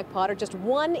big jackpot are just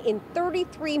 1 in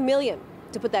 33 million.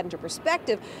 To put that into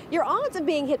perspective, your odds of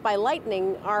being hit by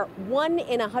lightning are 1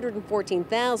 in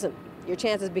 114,000. Your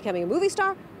chances of becoming a movie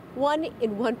star, 1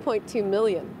 in 1.2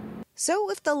 million.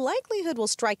 So if the likelihood we'll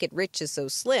strike it rich is so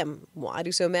slim, why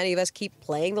do so many of us keep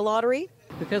playing the lottery?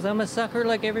 Because I'm a sucker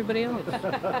like everybody else.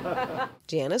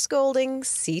 Janice Golding,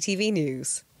 CTV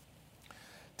News.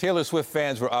 Taylor Swift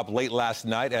fans were up late last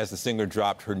night as the singer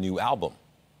dropped her new album.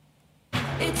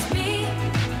 It's me.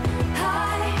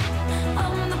 Hi,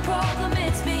 I'm the problem,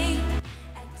 it's me.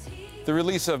 The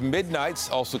release of Midnights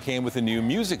also came with a new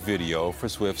music video for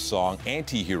Swift's song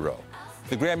Antihero.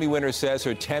 The Grammy winner says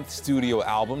her 10th studio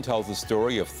album tells the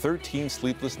story of 13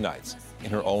 sleepless nights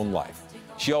in her own life.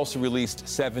 She also released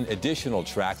 7 additional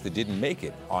tracks that didn't make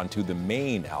it onto the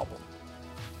main album.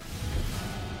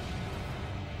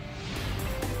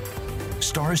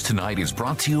 Stars Tonight is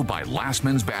brought to you by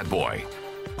Lastman's Bad Boy.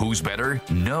 Who's better?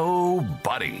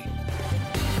 Nobody.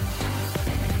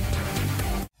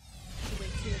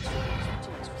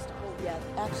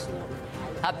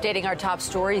 Updating our top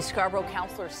stories, Scarborough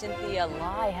councillor Cynthia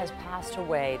Lai has passed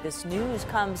away. This news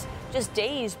comes just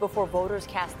days before voters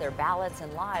cast their ballots,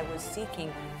 and Lai was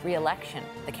seeking re-election.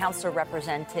 The councillor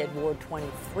represented Ward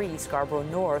 23, Scarborough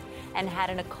North, and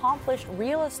had an accomplished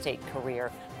real estate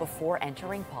career before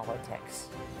entering politics.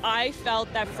 I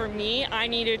felt that for me, I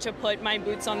needed to put my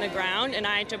boots on the ground and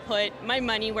I had to put my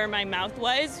money where my mouth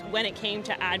was when it came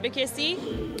to advocacy.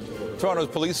 Toronto's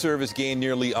police service gained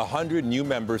nearly 100 new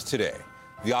members today.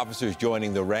 The officers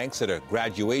joining the ranks at a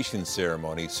graduation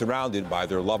ceremony surrounded by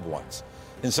their loved ones.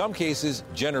 In some cases,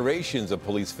 generations of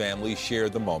police families share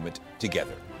the moment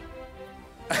together.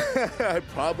 I'd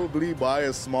probably buy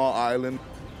a small island.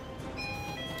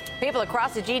 People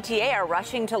across the GTA are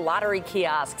rushing to lottery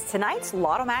kiosks. Tonight's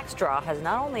Lotto Max draw has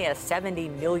not only a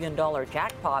 $70 million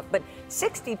jackpot, but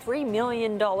 $63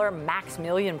 million Max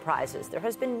Million prizes. There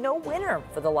has been no winner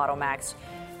for the Lotto Max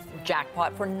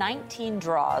jackpot for 19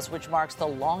 draws, which marks the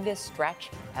longest stretch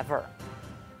ever.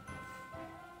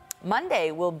 Monday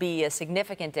will be a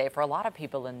significant day for a lot of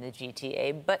people in the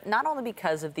GTA, but not only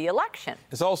because of the election.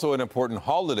 It's also an important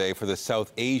holiday for the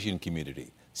South Asian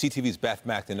community. CTV's Beth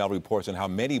McDonnell reports on how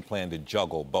many plan to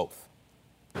juggle both.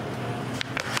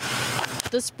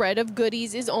 The spread of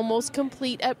goodies is almost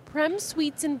complete at Prem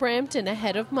Sweets in Brampton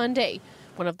ahead of Monday,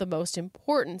 one of the most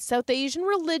important South Asian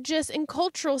religious and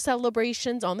cultural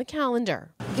celebrations on the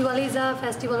calendar. Diwali is a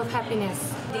festival of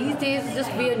happiness. These days,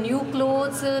 just wear new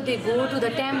clothes, they go to the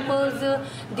temples,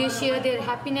 they share their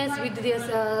happiness with their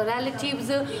relatives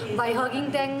by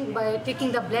hugging them, by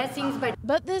taking the blessings.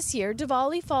 But this year,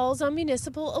 Diwali falls on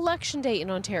Municipal Election Day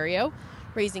in Ontario,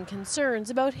 raising concerns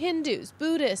about Hindus,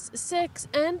 Buddhists, Sikhs,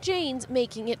 and Jains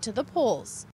making it to the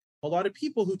polls. A lot of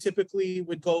people who typically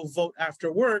would go vote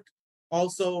after work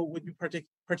also would be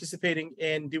participating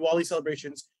in Diwali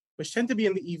celebrations, which tend to be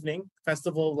in the evening,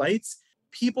 Festival of Lights.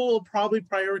 People will probably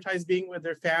prioritize being with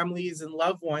their families and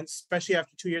loved ones, especially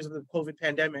after 2 years of the COVID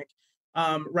pandemic,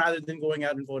 rather than going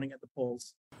out and voting at the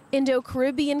polls.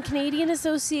 Indo-Caribbean Canadian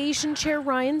Association Chair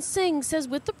Ryan Singh says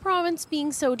with the province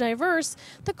being so diverse,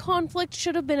 the conflict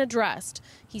should have been addressed.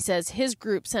 He says his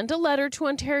group sent a letter to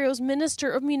Ontario's Minister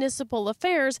of Municipal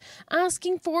Affairs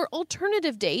asking for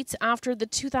alternative dates after the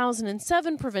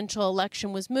 2007 provincial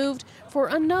election was moved for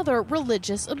another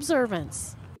religious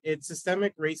observance. It's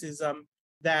systemic racism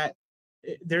that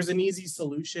there's an easy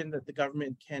solution that the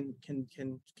government can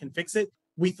fix it.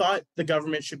 We thought the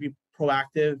government should be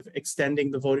proactive, extending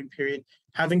the voting period,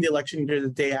 having the election either the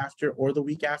day after or the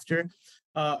week after.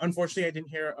 Unfortunately, I didn't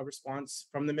hear a response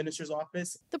from the minister's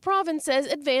office. The province says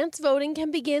advance voting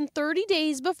can begin 30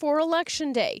 days before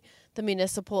Election Day. The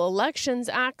Municipal Elections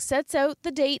Act sets out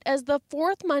the date as the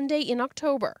fourth Monday in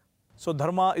October. So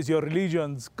dharma is your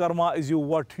religions, karma is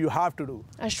what you have to do.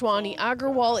 Ashwani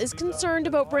Agarwal is concerned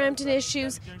about Brampton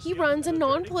issues. He runs a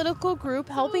non-political group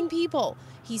helping people.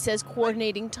 He says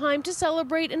coordinating time to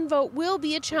celebrate and vote will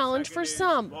be a challenge for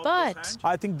some, but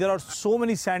I think there are so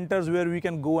many centers where we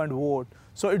can go and vote.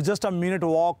 So it's just a minute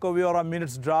walk away or a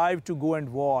minute's drive to go and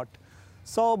vote.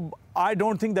 So I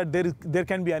don't think that there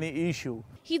can be any issue.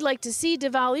 He'd like to see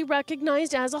Diwali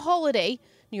recognized as a holiday.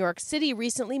 New York City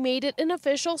recently made it an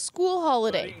official school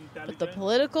holiday, but the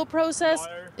political process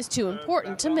is too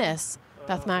important to miss.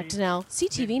 Beth McDonnell,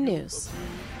 CTV News.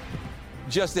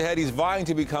 Just ahead, he's vying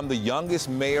to become the youngest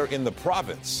mayor in the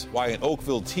province. Why an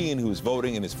Oakville teen who's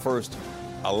voting in his first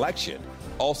election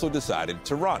also decided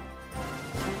to run.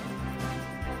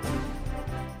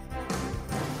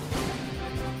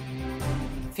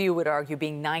 Few would argue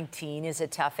being 19 is a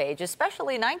tough age,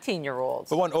 especially 19-year-olds.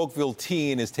 But one Oakville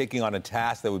teen is taking on a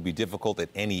task that would be difficult at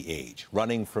any age,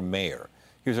 running for mayor.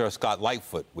 Here's our Scott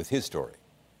Lightfoot with his story.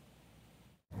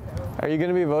 Are you going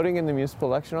to be voting in the municipal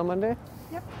election on Monday?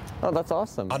 Yep. Oh, that's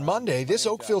awesome. On Monday, this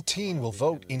Oakville teen will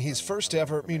vote in his first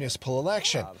ever municipal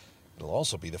election. It'll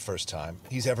also be the first time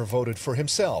he's ever voted for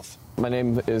himself. My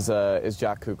name is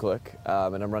Jack Kukulik,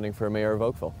 and I'm running for mayor of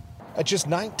Oakville. At just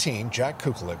 19, Jack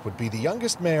Kukulik would be the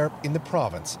youngest mayor in the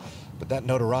province. But that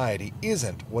notoriety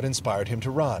isn't what inspired him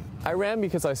to run. I ran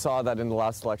because I saw that in the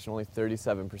last election, only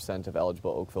 37% of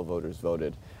eligible Oakville voters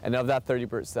voted. And of that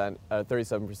 37%,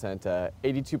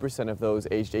 82% of those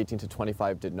aged 18 to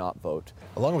 25 did not vote.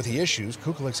 Along with the issues,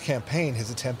 Kukulik's campaign has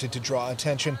attempted to draw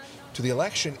attention to the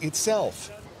election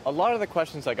itself. A lot of the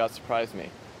questions I got surprised me.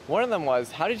 One of them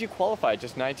was, how did you qualify at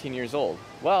just 19 years old?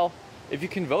 Well, if you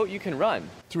can vote, you can run.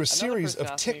 Through a series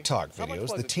of TikTok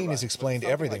videos, the teen has explained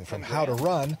everything from how to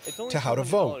run to how to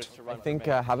vote. I think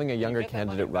having a younger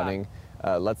candidate running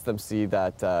lets them see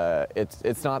that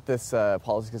it's not this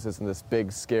politics isn't this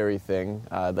big, scary thing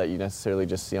that you necessarily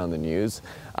just see on the news.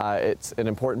 It's an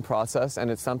important process, and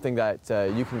it's something that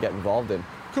you can get involved in.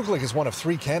 Kukulik is one of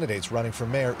 3 candidates running for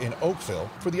mayor in Oakville.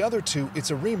 For the other 2,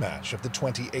 it's a rematch of the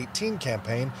 2018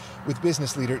 campaign with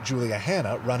business leader Julia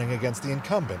Hanna running against the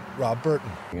incumbent, Rob Burton.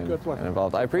 And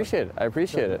involved. I appreciate it. I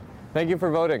appreciate it. Thank you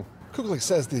for voting. Kukulik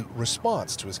says the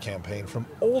response to his campaign from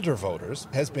older voters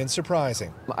has been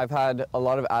surprising. I've had a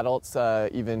lot of adults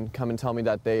even come and tell me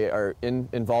that they are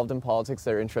involved in politics.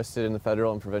 They're interested in the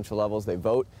federal and provincial levels. They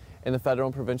vote in the federal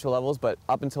and provincial levels, but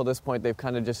up until this point, they've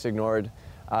kind of just ignored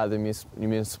the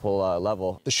municipal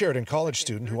level. The Sheridan College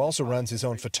student, who also runs his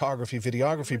own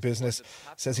photography-videography business,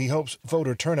 says he hopes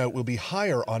voter turnout will be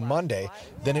higher on Monday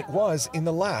than it was in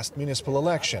the last municipal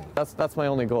election. That's my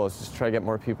only goal, is just try to get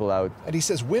more people out. And he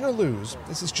says win or lose,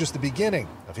 this is just the beginning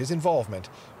of his involvement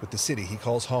with the city he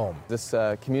calls home. This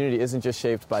community isn't just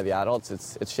shaped by the adults,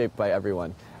 it's shaped by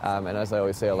everyone. And as I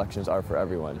always say, elections are for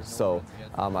everyone. So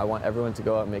I want everyone to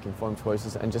go out and make informed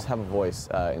choices and just have a voice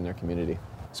in their community.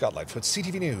 Scott Lightfoot,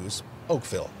 CTV News,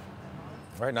 Oakville.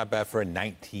 Right, not bad for a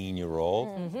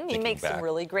 19-year-old. He makes some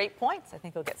really great points. I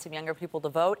think he'll get some younger people to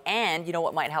vote. And you know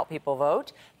what might help people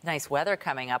vote? Nice weather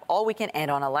coming up all weekend and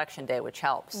on Election Day, which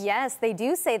helps. Yes, they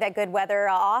do say that good weather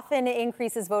often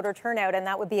increases voter turnout, and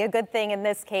that would be a good thing in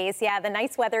this case. Yeah, the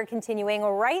nice weather continuing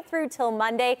right through till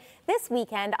Monday. This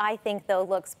weekend, I think, though,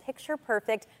 looks picture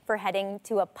perfect for heading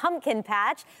to a pumpkin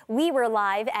patch. We were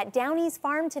live at Downey's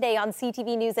Farm today on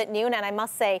CTV News at noon, and I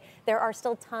must say there are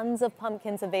still tons of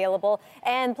pumpkins available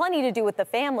and plenty to do with the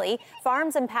family.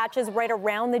 Farms and patches right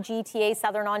around the GTA,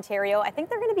 Southern Ontario. I think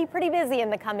they're going to be pretty busy in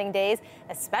the coming days,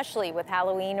 especially with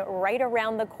Halloween right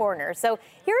around the corner. So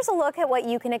here's a look at what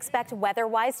you can expect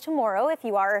weather-wise tomorrow if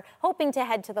you are hoping to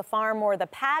head to the farm or the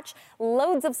patch.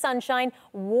 Loads of sunshine,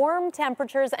 warm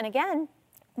temperatures, and again,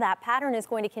 that pattern is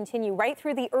going to continue right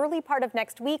through the early part of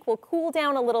next week. We'll cool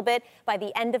down a little bit by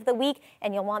the end of the week,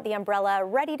 and you'll want the umbrella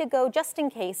ready to go just in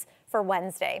case for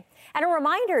Wednesday. And a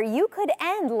reminder, you could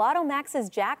end Lotto Max's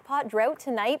jackpot drought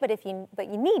tonight, but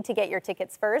you need to get your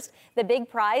tickets first. The big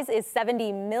prize is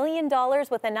 $70 million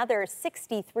with another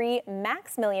 63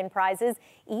 Max Million prizes,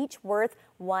 each worth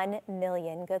 $1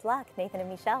 million. Good luck, Nathan and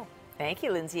Michelle. Thank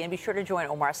you, Lindsay. And be sure to join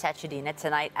Omar Sachedina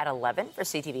tonight at 11 for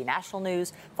CTV National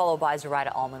News, followed by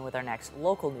Zoraida Allman with our next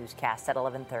local newscast at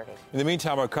 11:30. In the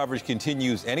meantime, our coverage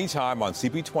continues anytime on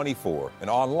CP24 and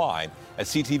online at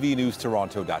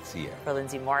ctvnewstoronto.ca. For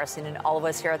Lindsay Morrison and all of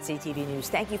us here at CTV News,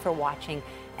 thank you for watching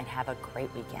and have a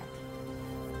great weekend.